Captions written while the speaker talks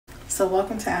So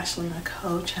welcome to Ashly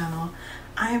Nicole channel.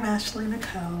 I am Ashly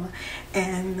Nicole,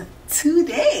 and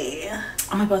today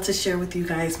I'm about to share with you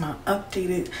guys my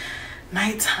updated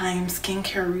nighttime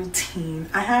skincare routine.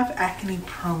 I have acne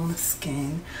prone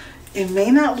skin. It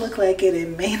may not look like it,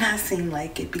 it may not seem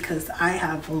like it, because I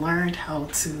have learned how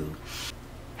to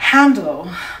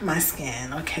handle my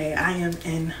skin. Okay, I am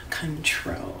in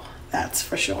control, that's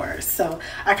for sure. So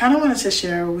I kind of wanted to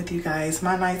share with you guys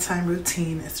my nighttime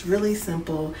routine. It's really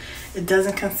simple. It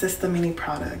doesn't consist of many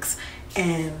products,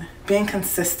 and being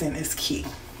consistent is key.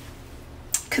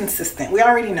 Consistent, we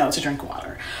already know to drink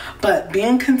water, but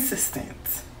being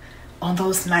consistent on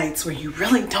those nights where you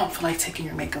really don't feel like taking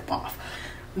your makeup off,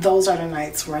 those are the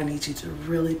nights where I need you to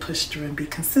really push through and be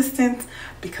consistent,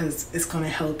 because it's going to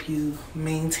help you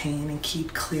maintain and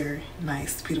keep clear,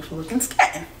 nice, beautiful looking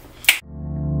skin.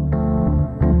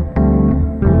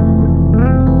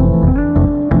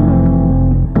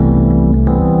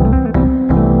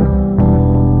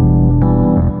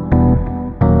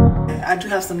 I do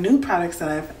have some new products that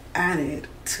I've added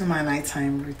to my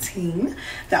nighttime routine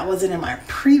that wasn't in my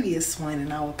previous one,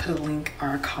 and I will put a link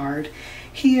or a card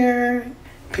here,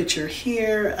 picture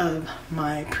here of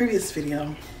my previous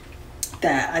video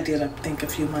that I did, I think, a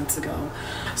few months ago.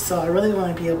 So I really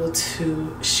want to be able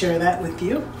to share that with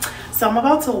you. So I'm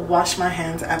about to wash my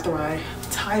hands after I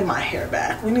tie my hair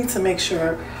back. We need to make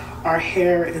sure our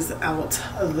hair is out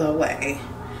of the way.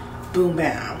 Boom,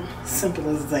 bam, simple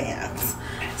as that.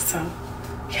 So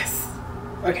yes,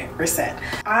 okay, we're set.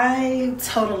 I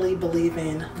totally believe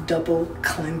in double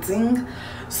cleansing.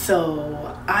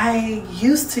 So I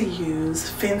used to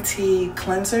use Fenty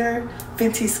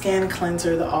Skin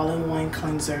Cleanser, the all-in-one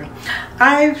cleanser.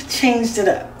 I've changed it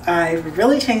up. I've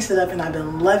really changed it up, and I've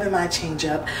been loving my change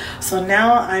up. So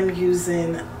now I'm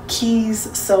using Key's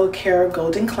Soulcare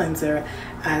Golden Cleanser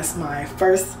as my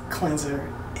first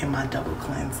cleanser in my double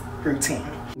cleanse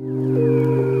routine.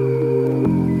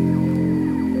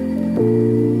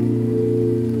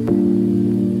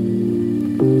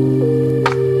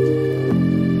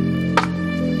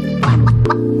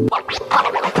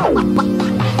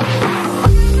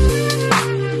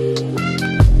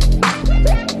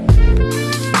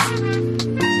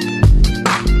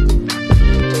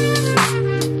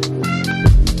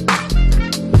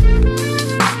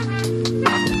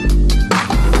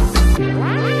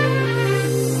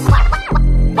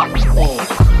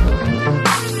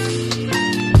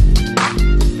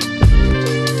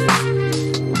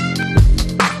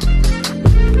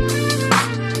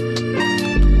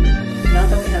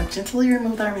 Gently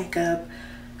remove our makeup,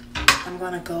 I'm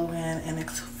gonna go in and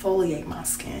exfoliate my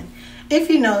skin. If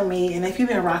you know me, and if you've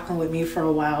been rocking with me for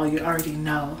a while, you already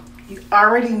know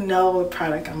what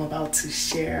product I'm about to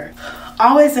share.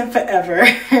 Always and forever,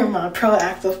 my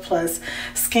Proactiv Plus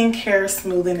skincare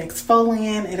smoothing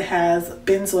exfoliant. It has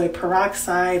benzoyl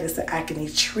peroxide. It's an acne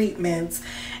treatment,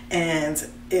 and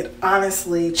it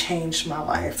honestly changed my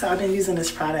life. So I've been using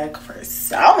this product for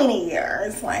so many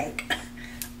years, like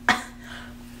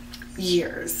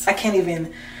years. I can't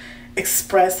even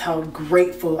express how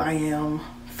grateful I am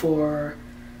for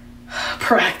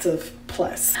Proactiv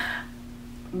Plus.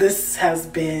 This has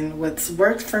been what's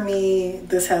worked for me.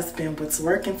 This has been what's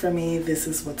working for me. This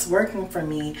is what's working for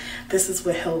me. This is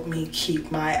what helped me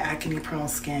keep my acne prone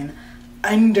skin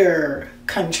under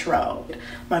control.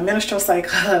 My menstrual cycle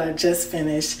that I just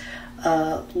finished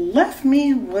left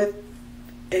me with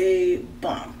a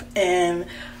bump, and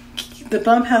the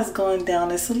bump has gone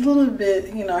down. It's a little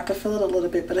bit, you know, I can feel it a little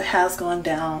bit, but it has gone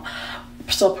down.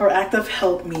 So Proactiv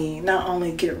helped me not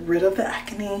only get rid of the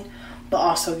acne, but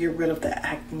also get rid of the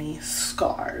acne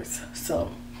scars. So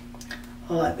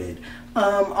love it.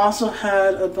 Also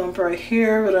had a bump right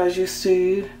here, but as you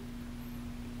see,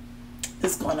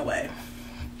 it's going away.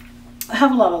 I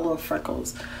have a lot of little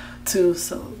freckles too,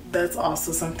 so that's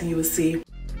also something you would see.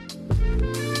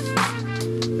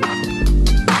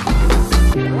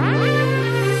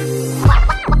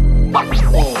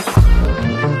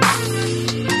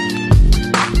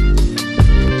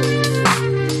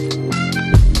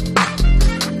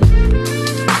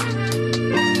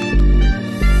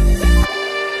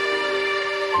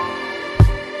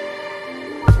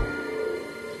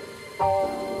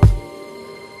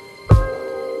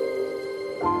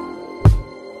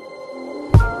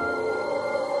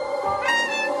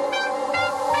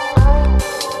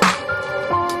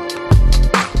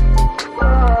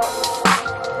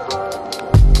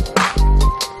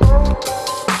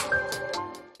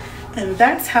 And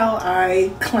that's how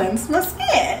I cleanse my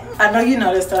skin. I know you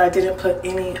noticed that I didn't put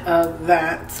any of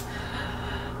that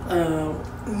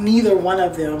neither one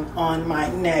of them on my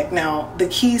neck. Now the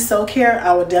Key Soulcare,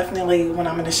 I would definitely, when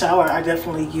I'm in the shower, I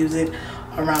definitely use it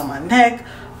around my neck.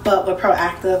 But with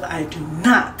Proactiv, I do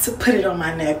not put it on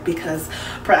my neck because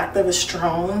Proactiv is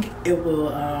strong. It will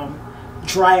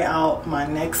dry out my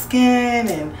neck skin,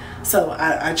 and so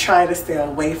I try to stay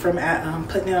away from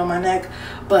putting it on my neck.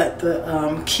 But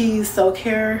the Key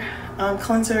Soulcare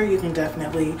cleanser, you can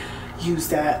definitely use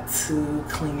that to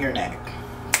clean your neck.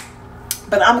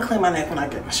 But I'm gonna clean my neck when I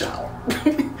get in the shower.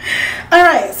 All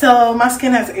right, so my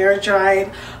skin has air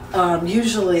dried.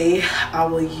 Usually I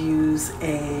will use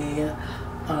a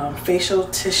facial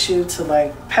tissue to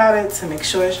like pat it to make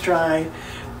sure it's dry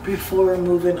before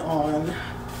moving on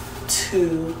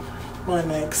to my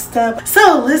next step.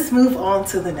 So let's move on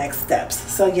to the next steps.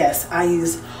 So yes, I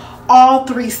use all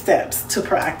 3 steps to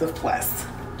Proactiv Plus.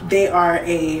 They are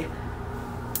a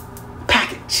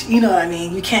package, you know what I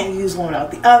mean? You can't use one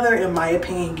without the other. In my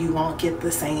opinion, you won't get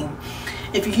the same.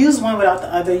 If you use one without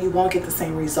the other, you won't get the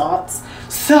same results.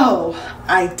 So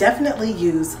I definitely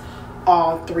use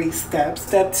all 3 steps.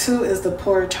 Step 2 is the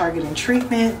pore targeting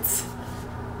treatment,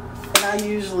 and I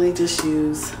usually just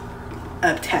use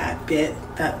a tad bit.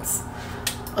 That's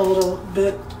a little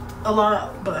bit, a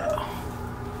lot, but.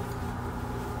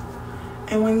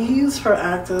 And when you use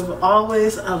Proactiv,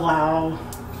 always allow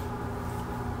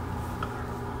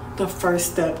the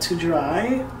first step to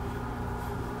dry.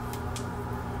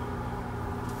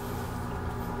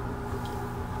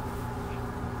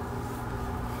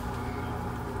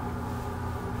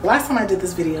 Last time I did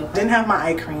this video, I didn't have my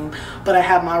eye cream, but I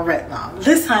have my retinol.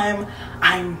 This time,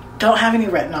 I don't have any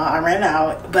retinol. I ran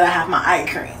out, but I have my eye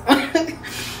cream.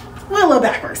 We're a little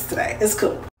backwards today. It's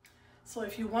cool. So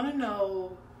if you want to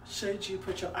know, should you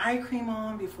put your eye cream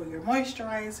on before your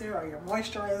moisturizer, or your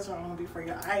moisturizer on before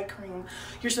your eye cream,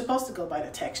 you're supposed to go by the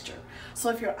texture.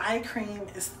 So if your eye cream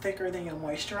is thicker than your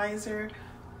moisturizer,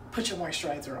 put your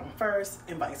moisturizer on first,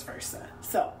 and vice versa.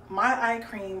 So my eye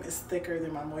cream is thicker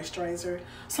than my moisturizer,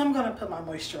 so I'm gonna put my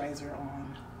moisturizer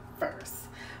on first.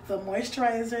 The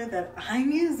moisturizer that I'm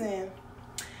using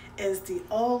is the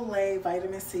Olay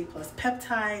Vitamin C Plus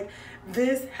Peptide.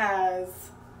 This has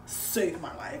saved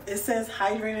my life. It says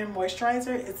hydrating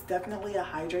moisturizer. It's definitely a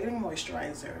hydrating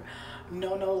moisturizer.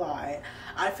 No lie.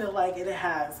 I feel like it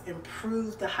has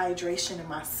improved the hydration in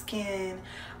my skin.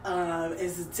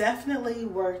 It's definitely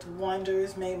worked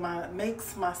wonders.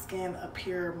 Makes my skin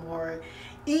appear more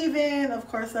even. Of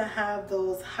course, I have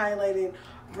those highlighted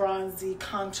bronzy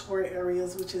contour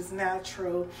areas, which is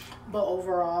natural, but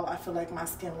overall I feel like my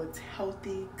skin looks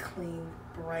healthy, clean,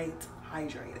 bright,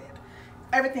 hydrated.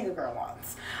 Everything a girl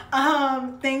wants.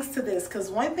 Thanks to this, because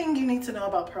one thing you need to know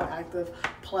about Proactiv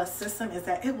Plus system is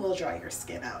that it will dry your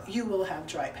skin out. You will have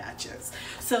dry patches,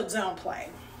 so don't play.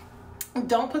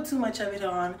 Don't put too much of it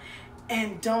on,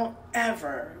 and don't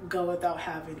ever go without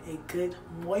having a good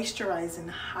moisturizing,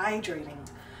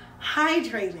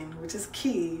 hydrating, which is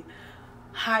key,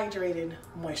 hydrated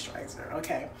moisturizer.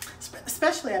 Okay,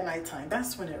 especially at nighttime.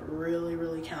 That's when it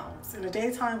really counts. In the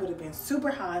daytime, would have been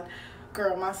super hot.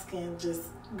 Girl, my skin just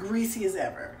greasy as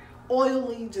ever,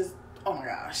 oily, just oh my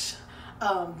gosh.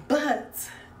 But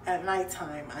at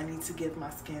nighttime, I need to give my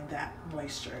skin that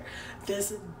moisture.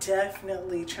 This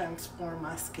definitely transformed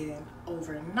my skin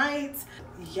overnight.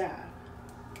 Yeah,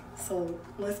 so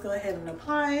let's go ahead and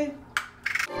apply.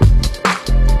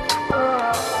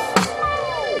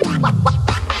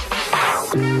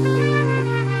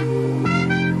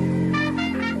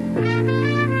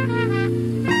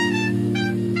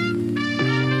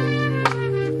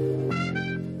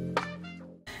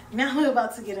 Now we're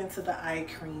about to get into the eye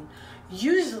cream.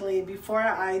 Usually before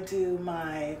I do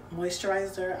my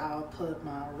moisturizer, I'll put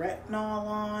my retinol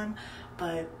on,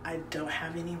 but I don't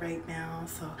have any right now.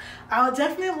 So I'll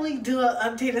definitely do an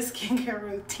updated skincare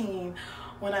routine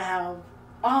when I have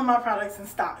all my products in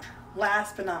stock.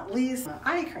 Last but not least, my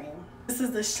eye cream. This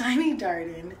is the Shani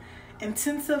Darden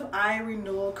Intensive Eye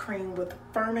Renewal Cream with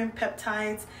Firming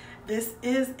Peptides. This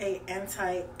is a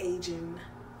anti-aging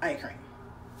eye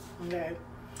cream. Okay.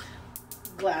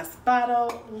 Glass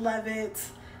bottle, love it.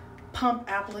 Pump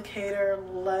applicator,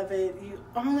 love it. You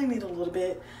only need a little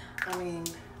bit. I mean,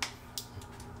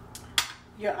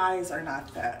 your eyes are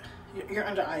not that, your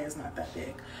under eye is not that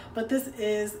big. But this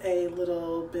is a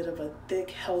little bit of a thick,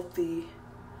 healthy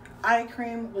eye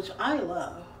cream, which I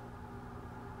love.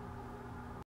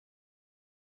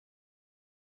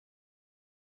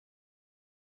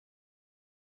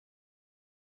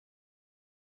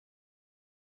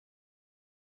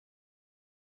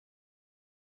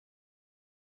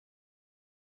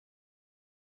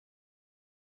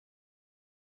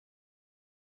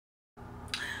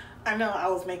 I know I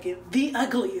was making the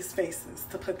ugliest faces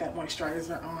to put that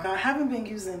moisturizer on. Now, I haven't been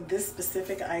using this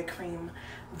specific eye cream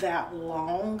that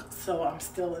long, so I'm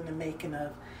still in the making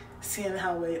of seeing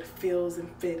how it feels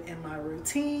and fit in my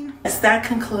routine. Yes, that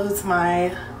concludes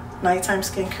my nighttime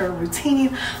skincare routine.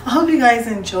 I hope you guys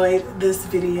enjoyed this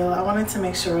video. I wanted to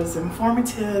make sure it was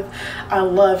informative. I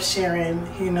love sharing,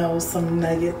 you know, some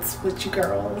nuggets with you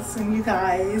girls and you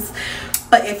guys.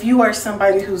 But if you are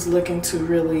somebody who's looking to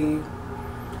really,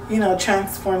 you know,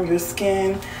 transform your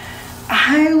skin,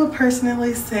 I would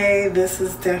personally say this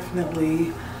is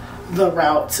definitely the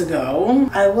route to go.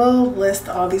 I will list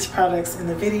all these products in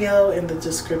the video in the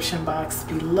description box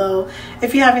below.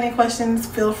 If you have any questions,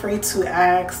 feel free to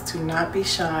ask. Do not be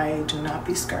shy, do not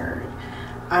be scared.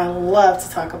 I love to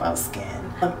talk about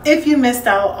skin. If you missed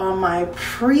out on my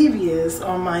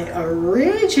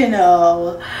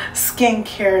original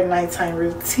skincare nighttime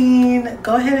routine,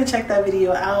 go ahead and check that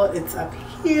video out. It's up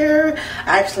here.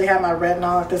 I actually had my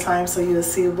retinol at the time, so you'll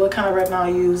see what kind of retinol I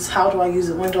use, how do I use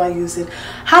it, when do I use it,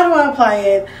 how do I apply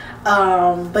it.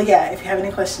 But yeah, if you have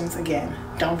any questions, again,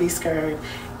 don't be scared.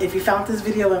 If you found this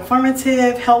video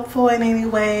informative, helpful in any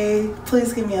way,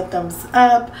 please give me a thumbs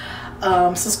up.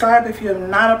 Subscribe if you're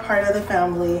not a part of the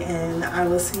family, and I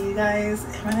will see you guys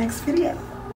in my next video.